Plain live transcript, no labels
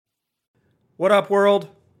What up, world?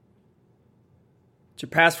 It's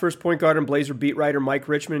your past first point guard and Blazer beat writer Mike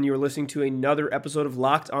Richman, and you are listening to another episode of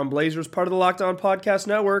Locked On Blazers, part of the Locked On Podcast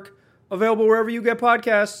Network, available wherever you get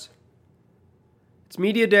podcasts. It's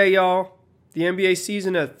Media Day, y'all. The NBA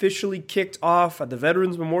season officially kicked off at the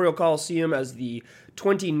Veterans Memorial Coliseum as the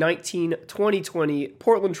 2019-2020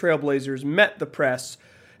 Portland Trail Blazers met the press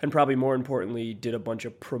and, probably more importantly, did a bunch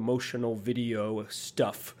of promotional video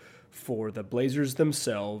stuff for the Blazers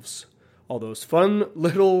themselves. All those fun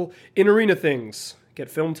little in-arena things get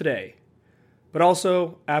filmed today. But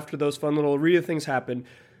also, after those fun little arena things happen,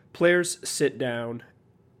 players sit down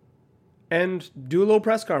and do a little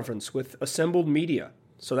press conference with assembled media.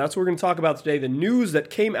 So that's what we're going to talk about today, the news that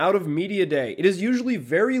came out of Media Day. It is usually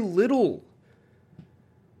very little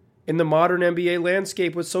in the modern NBA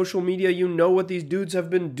landscape. With social media, you know what these dudes have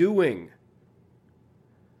been doing.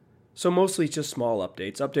 So mostly it's just small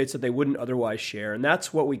updates that they wouldn't otherwise share, and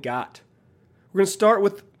that's what we got. We're going to start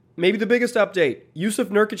with maybe the biggest update. Jusuf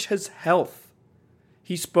Nurkic's health.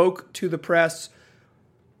 He spoke to the press.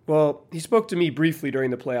 Well, he spoke to me briefly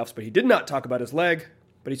during the playoffs, but he did not talk about his leg.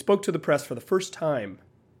 But he spoke to the press for the first time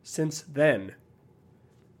since then.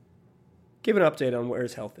 Give an update on where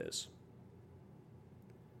his health is.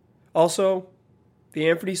 Also, the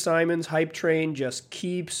Anthony Simons hype train just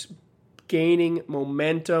keeps gaining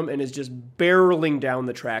momentum and is just barreling down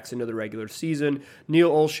the tracks into the regular season. Neil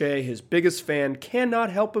Olshey, his biggest fan, cannot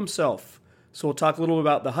help himself. So we'll talk a little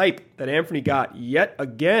about the hype that Anthony got yet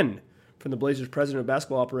again from the Blazers president of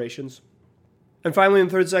basketball operations. And finally, in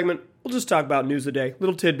the third segment, we'll just talk about news of the day,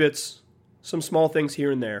 little tidbits, some small things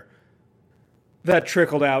here and there that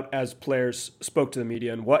trickled out as players spoke to the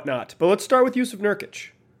media and whatnot. But let's start with Jusuf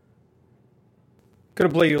Nurkic. Going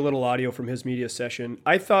to play you a little audio from his media session.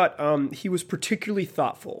 I thought he was particularly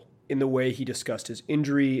thoughtful in the way he discussed his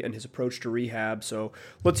injury and his approach to rehab. So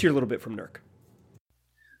let's hear a little bit from Nurk.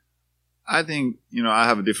 I think, I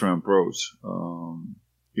have a different approach.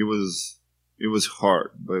 It was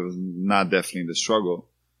hard, but it was not definitely the struggle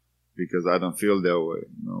because I don't feel that way.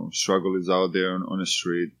 Struggle is out there on the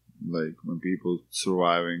street, like when people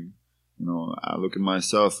surviving. I look at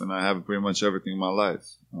myself and I have pretty much everything in my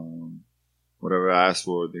life. Whatever I ask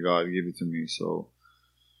for, God give it to me. So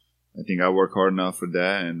I think I work hard enough for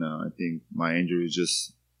that, and I think my injury is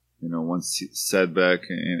just, one setback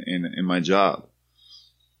in my job.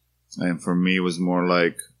 And for me, it was more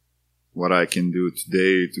like what I can do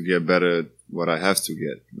today to get better at what I have to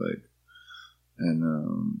get.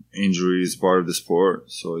 And injury is part of the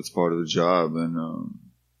sport, so it's part of the job. And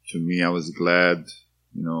to me, I was glad,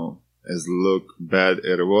 as look bad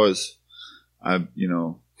as it was, I,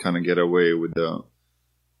 kind of get away with the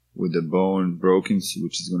bone broken,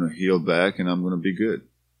 which is going to heal back, and I'm going to be good.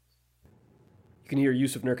 You can hear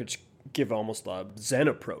Jusuf Nurkic give almost a zen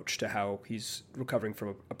approach to how he's recovering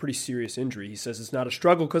from a pretty serious injury. He says it's not a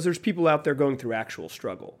struggle because there's people out there going through actual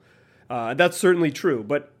struggle. That's certainly true,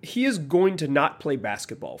 but he is going to not play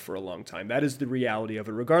basketball for a long time. That is the reality of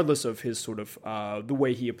it, regardless of his sort of the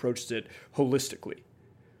way he approaches it holistically.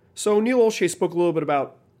 So Neil Olshey spoke a little bit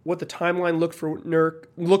about what the timeline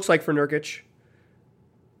looks like for Nurkic.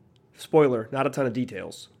 Spoiler, not a ton of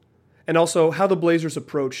details. And also how the Blazers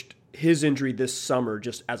approached his injury this summer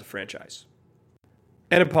just as a franchise.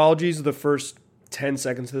 And apologies, the first 10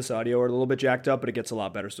 seconds of this audio are a little bit jacked up, but it gets a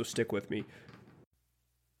lot better, so stick with me.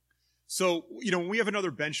 So, when we have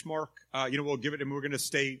another benchmark, we'll give it, and we're going to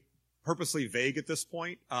stay purposely vague at this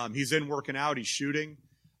point. He's in working out, he's shooting.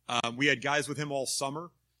 We had guys with him all summer.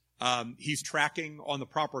 He's tracking on the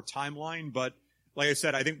proper timeline, but like I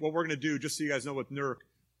said, I think what we're going to do, just so you guys know with Nurk,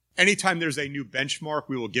 anytime there's a new benchmark,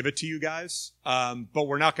 we will give it to you guys. But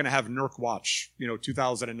we're not going to have Nurk watch,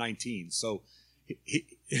 2019. So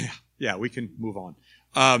we can move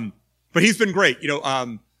on. But he's been great.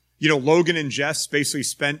 Logan and Jess basically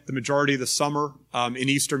spent the majority of the summer, in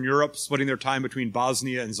Eastern Europe, splitting their time between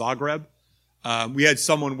Bosnia and Zagreb. We had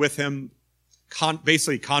someone with him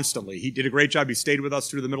basically constantly. He did a great job. He stayed with us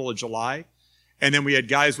through the middle of July. And then we had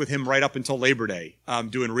guys with him right up until Labor Day,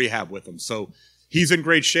 doing rehab with him. So he's in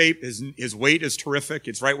great shape. His weight is terrific.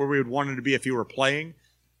 It's right where we would want him to be if he were playing.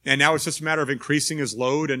 And now it's just a matter of increasing his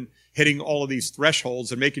load and hitting all of these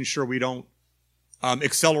thresholds and making sure we don't,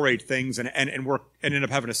 accelerate things and work and end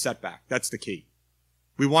up having a setback. That's the key.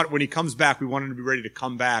 When he comes back, we want him to be ready to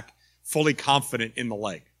come back fully confident in the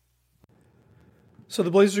leg. So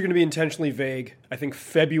the Blazers are going to be intentionally vague. I think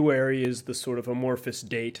February is the sort of amorphous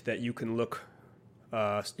date that you can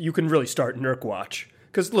you can really start Nurk Watch.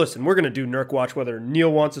 Because listen, we're going to do Nurk Watch whether Neil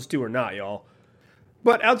wants us to or not, y'all.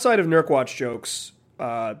 But outside of Nurk Watch jokes,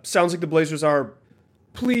 sounds like the Blazers are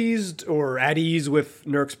pleased or at ease with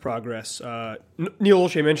Nurk's progress. Neil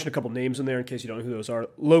Olshey mentioned a couple names in there in case you don't know who those are.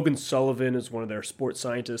 Logan Sullivan is one of their sports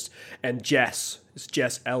scientists, and Jess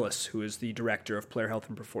Ellis, who is the director of player health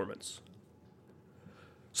and performance.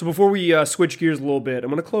 So before we switch gears a little bit, I'm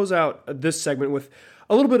going to close out this segment with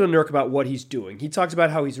a little bit of Nurk about what he's doing. He talks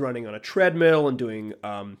about how he's running on a treadmill and doing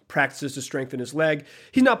practices to strengthen his leg.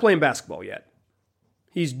 He's not playing basketball yet.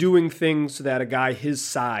 He's doing things that a guy his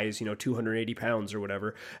size, 280 pounds or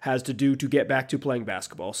whatever, has to do to get back to playing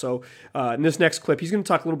basketball. So in this next clip, he's going to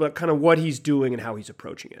talk a little bit kind of what he's doing and how he's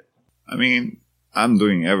approaching it. I mean, I'm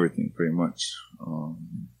doing everything pretty much.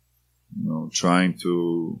 Trying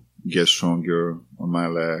to get stronger on my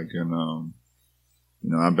leg. And,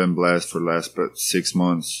 I've been blessed for the last 6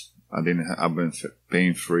 months. I've been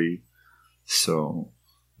pain free. So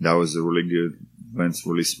that was really good. Went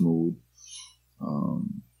really smooth.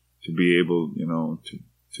 To be able,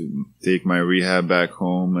 to take my rehab back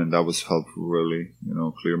home, and that was helpful, really,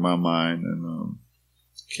 clear my mind, and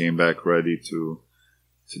came back ready to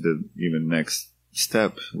the even next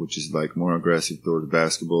step, which is like more aggressive toward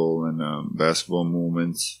basketball and basketball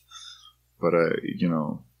movements. But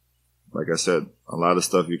like I said, a lot of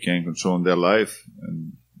stuff you can't control in their life,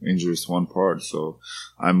 and injury is one part. So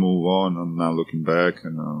I move on. I'm not looking back,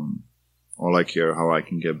 and all I care how I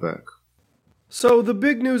can get back. So the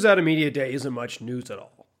big news out of Media Day isn't much news at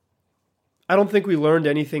all. I don't think we learned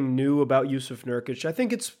anything new about Jusuf Nurkic. I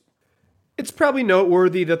think it's probably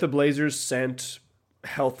noteworthy that the Blazers sent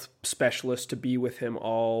health specialists to be with him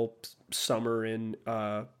all summer in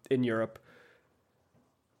Europe.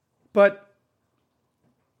 But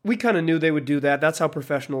we kind of knew they would do that. That's how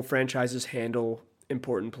professional franchises handle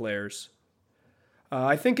important players.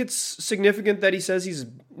 I think it's significant that he says he's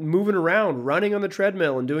moving around, running on the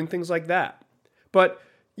treadmill and doing things like that. But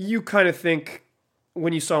you kind of think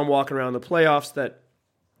when you saw him walking around the playoffs that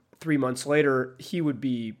 3 months later he would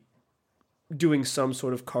be doing some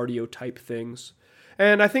sort of cardio type things.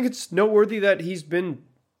 And I think it's noteworthy that he's been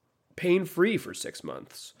pain-free for 6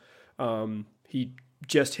 months. He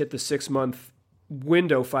just hit the 6-month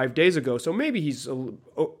window 5 days ago, so maybe he's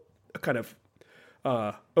kind of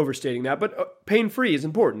overstating that. But pain-free is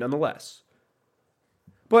important nonetheless.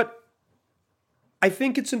 But I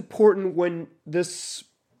think it's important why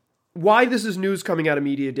this is news coming out of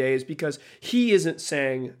Media Day is because he isn't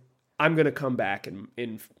saying, I'm going to come back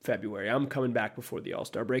in February. I'm coming back before the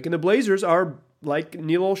All-Star break. And the Blazers are, like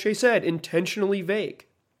Neil Olshey said, intentionally vague.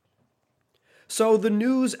 So the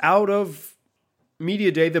news out of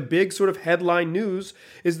Media Day, the big sort of headline news,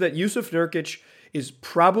 is that Jusuf Nurkic is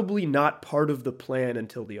probably not part of the plan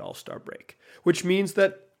until the All-Star break, which means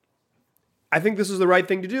that I think this is the right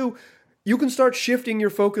thing to do. You can start shifting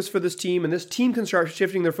your focus for this team, and this team can start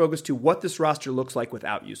shifting their focus to what this roster looks like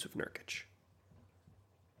without Jusuf Nurkic.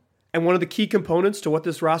 And one of the key components to what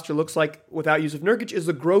this roster looks like without Jusuf Nurkic is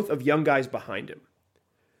the growth of young guys behind him.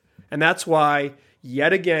 And that's why,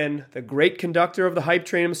 yet again, the great conductor of the hype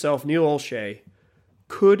train himself, Neil Olshey,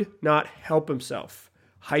 could not help himself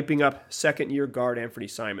hyping up second-year guard Anthony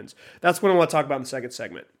Simons. That's what I want to talk about in the second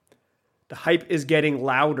segment. The hype is getting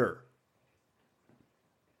louder.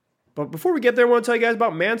 But before we get there, I want to tell you guys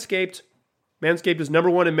about Manscaped. Manscaped is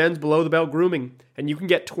 #1 in men's below-the-belt grooming, and you can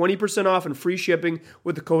get 20% off and free shipping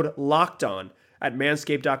with the code LOCKEDON at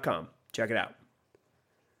manscaped.com. Check it out.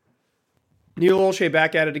 Neil Olshey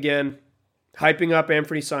back at it again, hyping up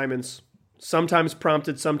Anthony Simons, sometimes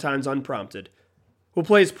prompted, sometimes unprompted. We'll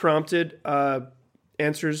play his prompted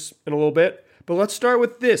answers in a little bit, but let's start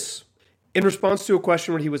with this. In response to a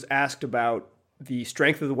question where he was asked about the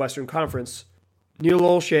strength of the Western Conference, Neil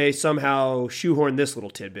Olshey somehow shoehorned this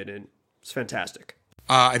little tidbit in. It's fantastic.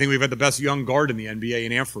 I think we've had the best young guard in the NBA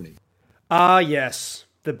in Anthony. Yes.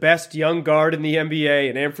 The best young guard in the NBA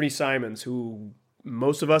in Anthony Simons, who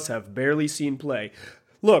most of us have barely seen play.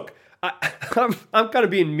 Look, I'm kind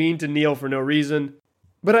of being mean to Neil for no reason,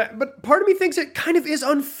 but part of me thinks it kind of is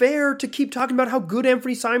unfair to keep talking about how good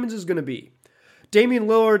Anthony Simons is going to be. Damian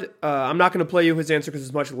Lillard, I'm not going to play you his answer because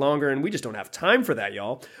it's much longer, and we just don't have time for that,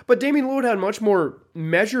 y'all. But Damian Lillard had a much more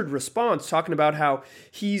measured response, talking about how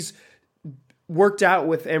he's worked out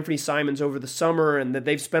with Anthony Simons over the summer and that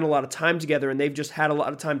they've spent a lot of time together and they've just had a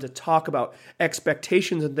lot of time to talk about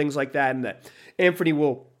expectations and things like that, and that Anthony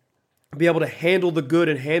will be able to handle the good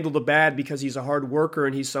and handle the bad because he's a hard worker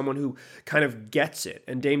and he's someone who kind of gets it.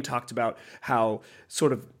 And Dame talked about how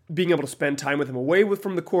sort of being able to spend time with him away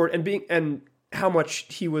from the court and how much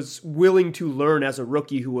he was willing to learn as a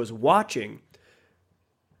rookie who was watching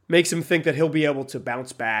makes him think that he'll be able to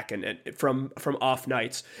bounce back and from off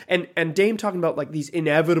nights. And Dame talking about like these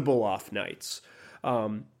inevitable off nights.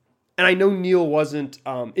 And And I know Neil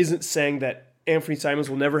isn't saying that Anthony Simons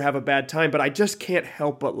will never have a bad time, but I just can't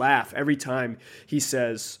help but laugh every time he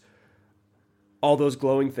says all those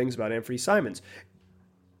glowing things about Anthony Simons.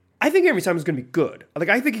 I think Anthony Simons is going to be good. Like,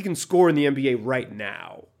 I think he can score in the NBA right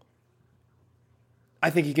now. I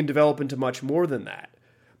think he can develop into much more than that.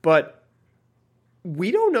 But we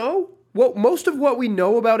don't know. Well, most of what we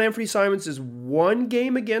know about Anthony Simons is one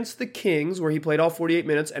game against the Kings where he played all 48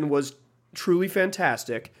 minutes and was truly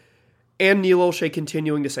fantastic, and Neil Olshey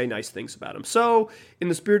continuing to say nice things about him. So, in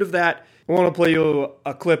the spirit of that, I want to play you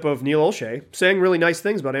a clip of Neil Olshey saying really nice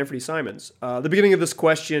things about Anthony Simons. The beginning of this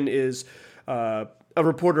question is a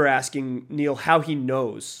reporter asking Neil how he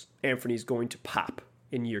knows Anthony's going to pop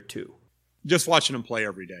in year 2. Just watching him play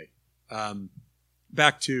every day.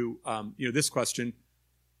 Back to this question.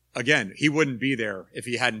 Again, he wouldn't be there if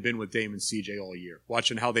he hadn't been with Dame and CJ all year,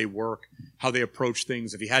 watching how they work, how they approach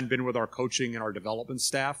things. If he hadn't been with our coaching and our development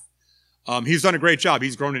staff, he's done a great job.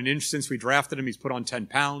 He's grown an inch since we drafted him. He's put on 10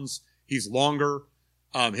 pounds. He's longer.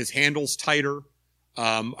 His handle's tighter.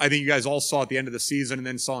 I think you guys all saw at the end of the season and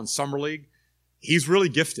then saw in Summer League. He's really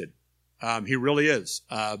gifted. He really is.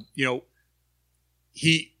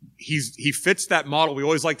 He fits that model. We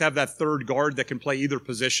always like to have that third guard that can play either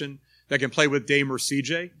position, that can play with Dame or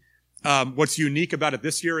CJ. What's unique about it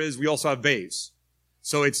this year is we also have Bays.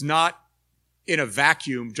 So it's not in a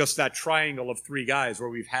vacuum, just that triangle of 3 guys where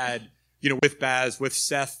we've had, with Baz, with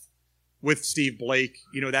Seth, with Steve Blake,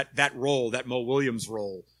 that role, that Mo Williams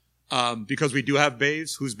role. Because we do have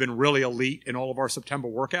Bays, who's been really elite in all of our September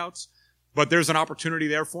workouts. But there's an opportunity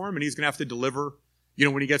there for him, and he's going to have to deliver,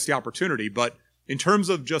 when he gets the opportunity. But in terms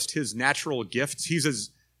of just his natural gifts, he's as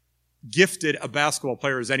gifted a basketball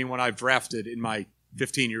player as anyone I've drafted in my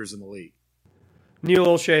 15 years in the league. Neil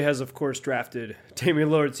Olshey has, of course, drafted Damian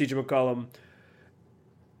Lillard, CJ McCollum,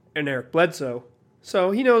 and Eric Bledsoe.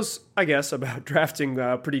 So he knows, I guess, about drafting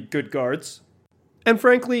pretty good guards. And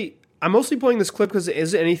frankly, I'm mostly playing this clip because it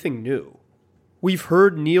isn't anything new. We've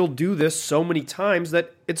heard Neil do this so many times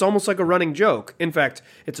that it's almost like a running joke. In fact,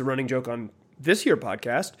 it's a running joke on this here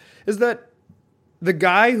podcast, is that the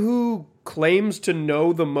guy who claims to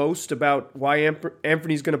know the most about why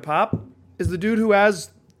Anthony's going to pop is the dude who has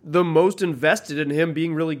the most invested in him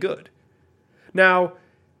being really good. Now,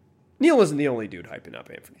 Neil isn't the only dude hyping up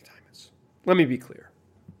Anthony Simons. Let me be clear.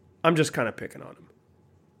 I'm just kind of picking on him.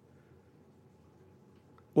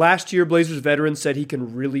 Last year, Blazers veterans said he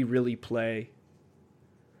can really, really play.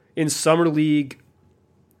 In Summer League,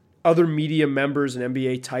 other media members and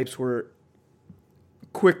NBA types were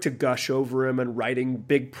quick to gush over him and writing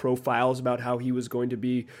big profiles about how he was going to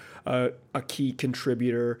be a key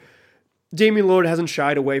contributor. Damian Lillard hasn't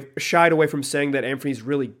shied away from saying that Anthony's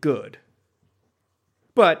really good.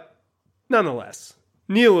 But nonetheless,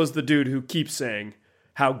 Neil is the dude who keeps saying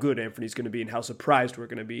how good Anthony's going to be and how surprised we're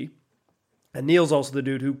going to be. And Neil's also the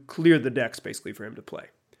dude who cleared the decks basically for him to play.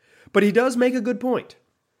 But he does make a good point.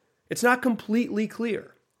 It's not completely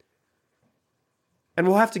clear. And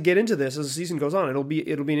we'll have to get into this as the season goes on. It'll be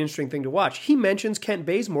an interesting thing to watch. He mentions Kent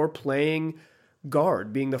Bazemore playing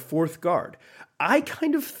guard, being the 4th guard. I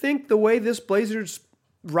kind of think the way this Blazers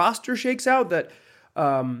roster shakes out that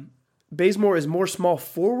Bazemore is more small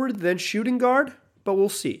forward than shooting guard, but we'll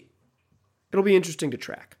see. It'll be interesting to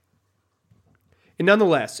track. And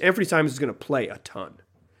nonetheless, Anthony Simons is going to play a ton.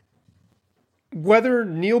 Whether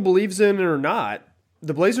Neil believes in it or not,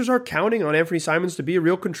 the Blazers are counting on Anthony Simons to be a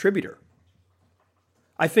real contributor.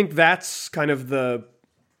 I think that's kind of the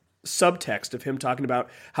subtext of him talking about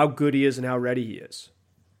how good he is and how ready he is.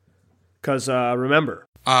 Because remember,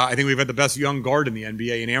 I think we've had the best young guard in the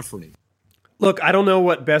NBA in Anthony. Look, I don't know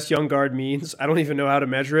what best young guard means. I don't even know how to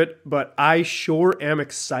measure it, but I sure am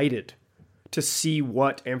excited to see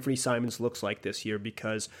what Anthony Simons looks like this year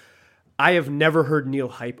because I have never heard Neil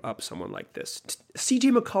hype up someone like this.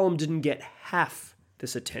 CJ McCollum didn't get half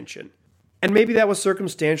this attention. And maybe that was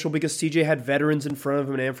circumstantial because CJ had veterans in front of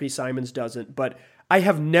him and Anthony Simons doesn't, but I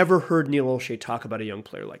have never heard Neil Olshey talk about a young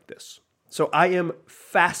player like this. So I am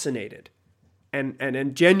fascinated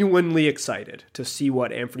and genuinely excited to see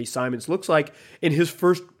what Anthony Simons looks like in his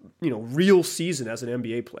first, real season as an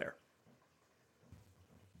NBA player.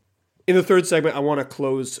 In the third segment, I want to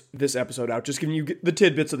close this episode out, just giving you the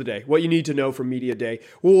tidbits of the day, what you need to know from Media Day.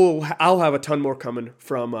 I'll have a ton more coming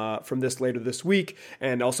from this later this week,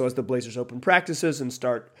 and also as the Blazers open practices and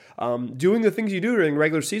start doing the things you do during the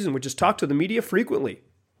regular season, which is talk to the media frequently.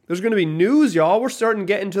 There's going to be news, y'all. We're starting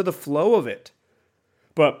to get into the flow of it.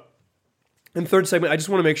 But in the third segment, I just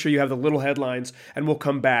want to make sure you have the little headlines, and we'll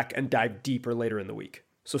come back and dive deeper later in the week.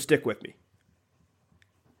 So stick with me.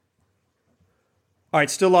 All right,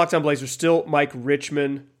 still Locked On Blazers, still Mike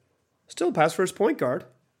Richman. Still a pass first point guard.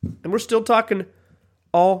 And we're still talking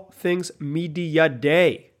all things media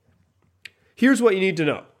day. Here's what you need to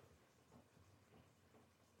know.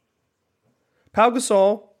 Pau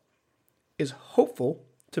Gasol is hopeful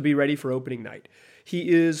to be ready for opening night. He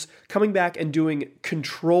is coming back and doing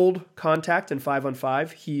controlled contact and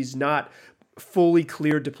 5-on-5. He's not fully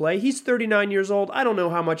cleared to play. He's 39 years old. I don't know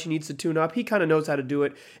how much he needs to tune up. He kind of knows how to do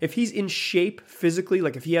it. If he's in shape physically,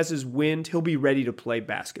 like if he has his wind, he'll be ready to play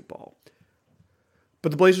basketball.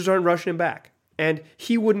 But the Blazers aren't rushing him back. And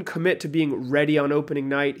he wouldn't commit to being ready on opening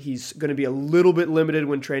night. He's going to be a little bit limited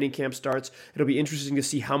when training camp starts. It'll be interesting to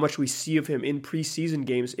see how much we see of him in preseason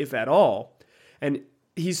games, if at all. And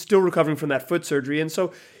he's still recovering from that foot surgery. And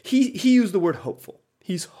so he used the word hopeful.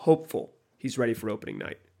 He's hopeful he's ready for opening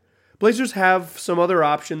night. Blazers have some other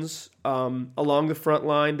options along the front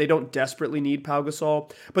line. They don't desperately need Pau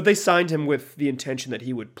Gasol, but they signed him with the intention that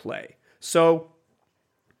he would play. So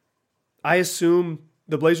I assume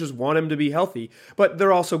the Blazers want him to be healthy, but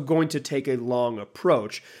they're also going to take a long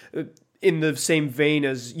approach. In the same vein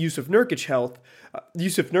as Jusuf Nurkic's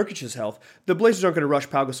health, the Blazers aren't going to rush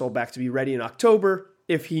Pau Gasol back to be ready in October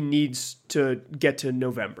if he needs to get to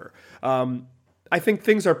November. I think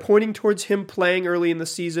things are pointing towards him playing early in the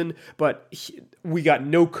season, but we got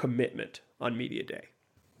no commitment on media day.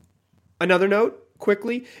 Another note,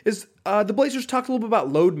 quickly, is the Blazers talked a little bit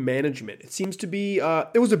about load management. It seems to be,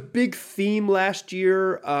 it was a big theme last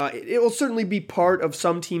year. It will certainly be part of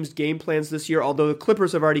some teams' game plans this year, although the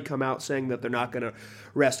Clippers have already come out saying that they're not going to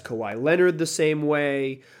rest Kawhi Leonard the same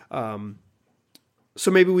way.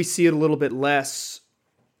 So maybe we see it a little bit less.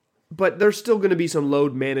 But there's still going to be some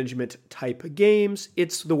load management type games.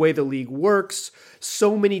 It's the way the league works.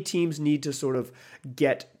 So many teams need to sort of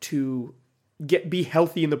be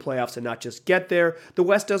healthy in the playoffs and not just get there. The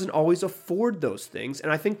West doesn't always afford those things,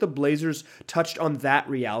 and I think the Blazers touched on that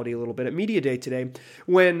reality a little bit at Media Day today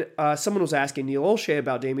when someone was asking Neil Olshey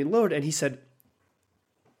about Damian Lillard, and he said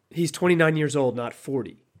he's 29 years old, not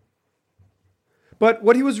 40. But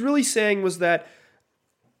what he was really saying was that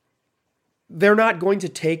they're not going to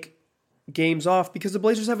take games off because the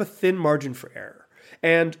Blazers have a thin margin for error.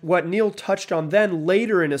 And what Neil touched on then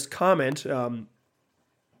later in his comment,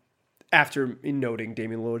 after noting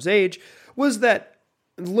Damian Lillard's age, was that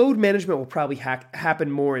load management will probably happen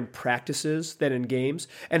more in practices than in games.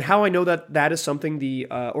 And how I know that that is something the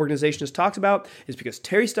organization has talked about is because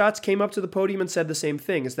Terry Stotts came up to the podium and said the same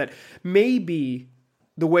thing, is that maybe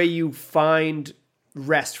the way you find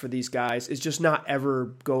rest for these guys is just not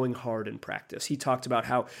ever going hard in practice. He talked about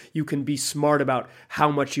how you can be smart about how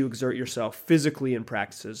much you exert yourself physically in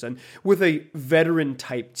practices. And with a veteran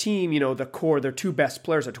type team, the core, their two best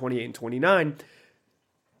players are 28 and 29,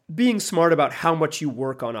 being smart about how much you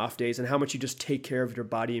work on off days and how much you just take care of your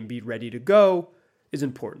body and be ready to go is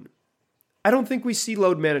important. I don't think we see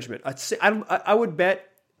load management. I would bet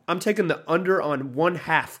I'm taking the under on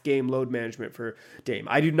 1/2 game load management for Dame.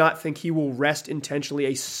 I do not think he will rest intentionally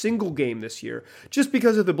a single game this year. Just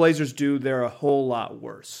because if the Blazers do, they're a whole lot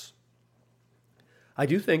worse. I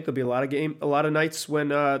do think there'll be a lot of nights when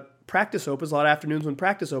practice opens, a lot of afternoons when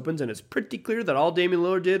practice opens, and it's pretty clear that all Damian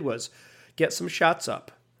Lillard did was get some shots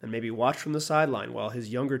up and maybe watch from the sideline while his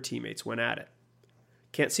younger teammates went at it.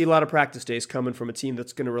 Can't see a lot of practice days coming from a team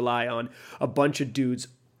that's going to rely on a bunch of dudes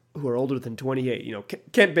who are older than 28.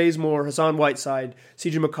 Kent Bazemore, Hassan Whiteside,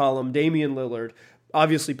 CJ McCollum, Damian Lillard,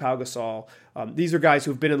 obviously Pau Gasol. These are guys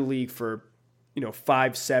who have been in the league for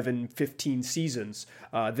 5, 7, 15 seasons.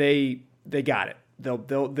 They got it.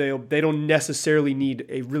 They don't necessarily need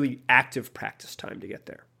a really active practice time to get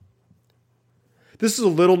there. This is a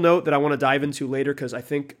little note that I want to dive into later because I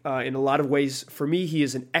think in a lot of ways, for me, he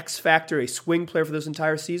is an X factor, a swing player for this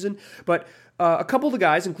entire season. But a couple of the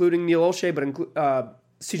guys, including Neil Olshey, but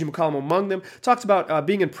CJ McCollum among them, talks about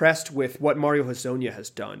being impressed with what Mario Hezonja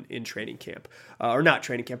has done in training camp. Or not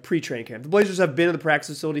training camp, pre-training camp. The Blazers have been in the practice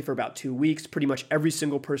facility for about 2 weeks. Pretty much every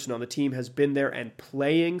single person on the team has been there and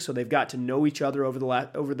playing, so they've got to know each other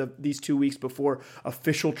over these 2 weeks before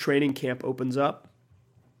official training camp opens up.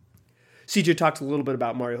 CJ talked a little bit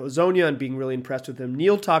about Mario Hezonja and being really impressed with him.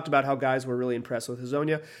 Neil talked about how guys were really impressed with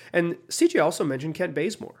Hezonja. And CJ also mentioned Kent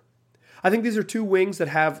Bazemore. I think these are two wings that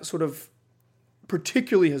have sort of,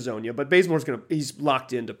 particularly Hezonja, but Bazemore's he's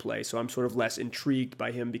locked into play, so I'm sort of less intrigued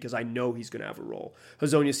by him because I know he's going to have a role.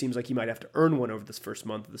 Hezonja seems like he might have to earn one over this first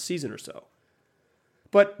month of the season or so.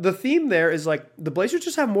 But the theme there is the Blazers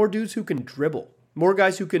just have more dudes who can dribble, more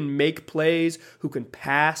guys who can make plays, who can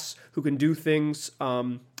pass, who can do things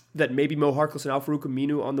that maybe Mo Harkless and Al-Farouq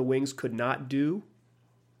Aminu on the wings could not do.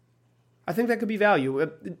 I think that could be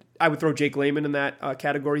value. I would throw Jake Layman in that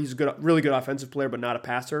category. He's a really good offensive player, but not a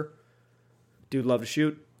passer. Dude loved to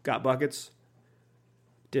shoot, got buckets.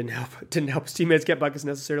 Didn't help his teammates get buckets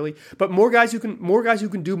necessarily, but more guys who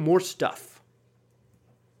can do more stuff.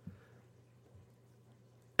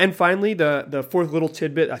 And finally, the fourth little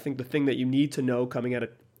tidbit, I think the thing that you need to know coming out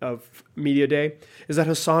of Media Day is that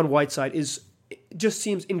Hassan Whiteside just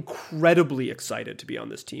seems incredibly excited to be on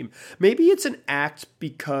this team. Maybe it's an act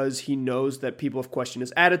because he knows that people have questioned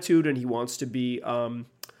his attitude and he wants to be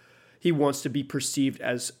perceived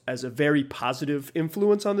as a very positive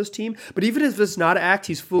influence on this team. But even if it's not an act,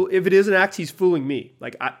 if it is an act, he's fooling me.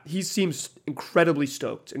 He seems incredibly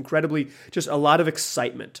stoked, incredibly just a lot of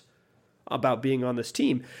excitement about being on this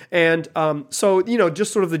team. And so,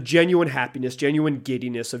 just sort of the genuine happiness, genuine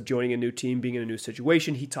giddiness of joining a new team, being in a new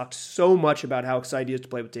situation. He talked so much about how excited he is to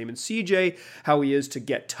play with Damon CJ, how he is to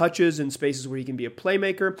get touches in spaces where he can be a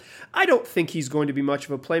playmaker. I don't think he's going to be much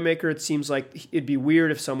of a playmaker. It seems like it'd be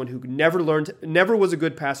weird if someone who never was a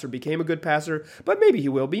good passer became a good passer, but maybe he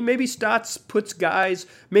will be. Maybe Terry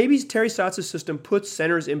Stotts' system puts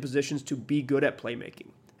centers in positions to be good at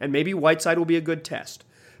playmaking. And maybe Whiteside will be a good test.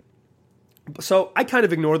 So I kind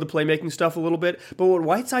of ignore the playmaking stuff a little bit, but what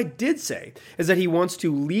Whiteside did say is that he wants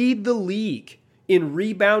to lead the league in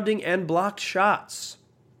rebounding and blocked shots.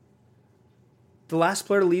 The last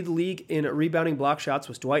player to lead the league in rebounding blocked shots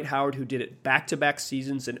was Dwight Howard, who did it back-to-back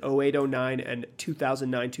seasons in 08-09 and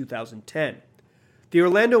 2009-2010. The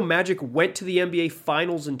Orlando Magic went to the NBA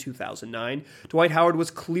Finals in 2009. Dwight Howard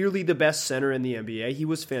was clearly the best center in the NBA. He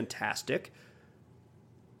was fantastic.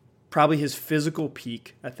 Probably his physical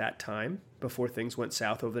peak at that time, before things went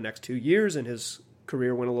south over the next 2 years and his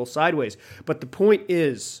career went a little sideways. But the point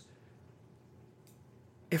is,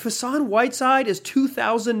 if Hassan Whiteside is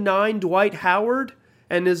 2009 Dwight Howard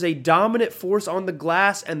and is a dominant force on the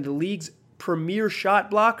glass and the league's premier shot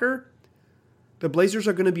blocker, the Blazers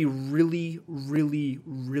are going to be really, really,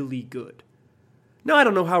 really good. Now, I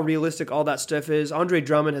don't know how realistic all that stuff is. Andre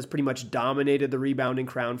Drummond has pretty much dominated the rebounding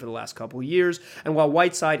crown for the last couple of years, and while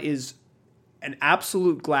Whiteside is an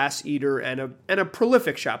absolute glass eater and a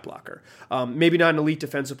prolific shot blocker, maybe not an elite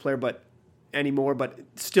defensive player anymore, but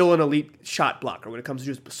still an elite shot blocker when it comes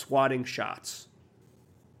to just swatting shots.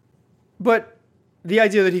 But the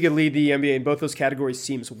idea that he could lead the NBA in both those categories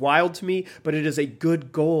seems wild to me, but it is a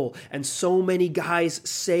good goal, and so many guys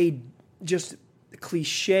say just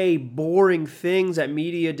cliche, boring things at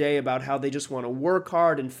Media Day about how they just want to work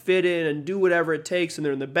hard and fit in and do whatever it takes, and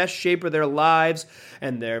they're in the best shape of their lives,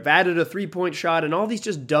 and they've added a three-point shot, and all these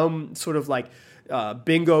just dumb sort of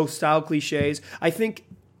bingo-style cliches. I think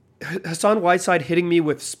Hassan Whiteside hitting me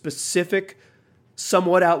with specific,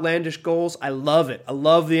 somewhat outlandish goals, I love it. I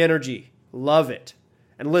love the energy. Love it.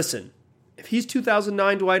 And listen, if he's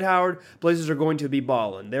 2009 Dwight Howard, Blazers are going to be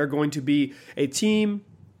balling. They're going to be a team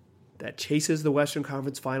that chases the Western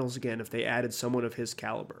Conference Finals again if they added someone of his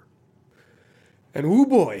caliber. And oh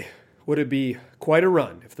boy, would it be quite a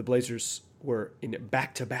run if the Blazers were in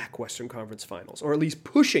back-to-back Western Conference Finals, or at least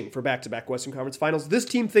pushing for back-to-back Western Conference Finals. This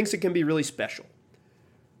team thinks it can be really special.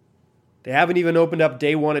 They haven't even opened up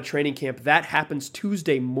day one at training camp. That happens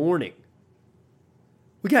Tuesday morning.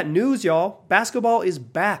 We got news, y'all. Basketball is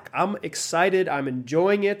back. I'm excited. I'm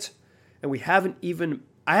enjoying it. And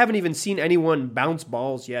I haven't even seen anyone bounce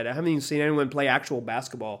balls yet. I haven't even seen anyone play actual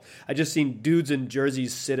basketball. I just seen dudes in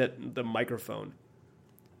jerseys sit at the microphone.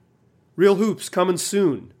 Real hoops coming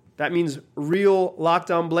soon. That means real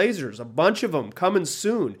Locked On Blazers. A bunch of them coming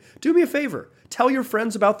soon. Do me a favor. Tell your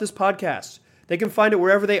friends about this podcast. They can find it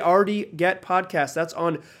wherever they already get podcasts. That's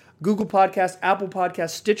on Google Podcasts, Apple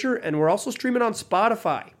Podcasts, Stitcher, and we're also streaming on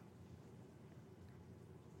Spotify.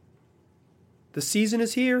 The season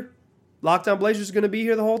is here. Locked On Blazers is going to be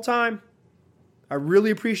here the whole time. I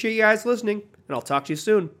really appreciate you guys listening, and I'll talk to you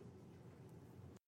soon.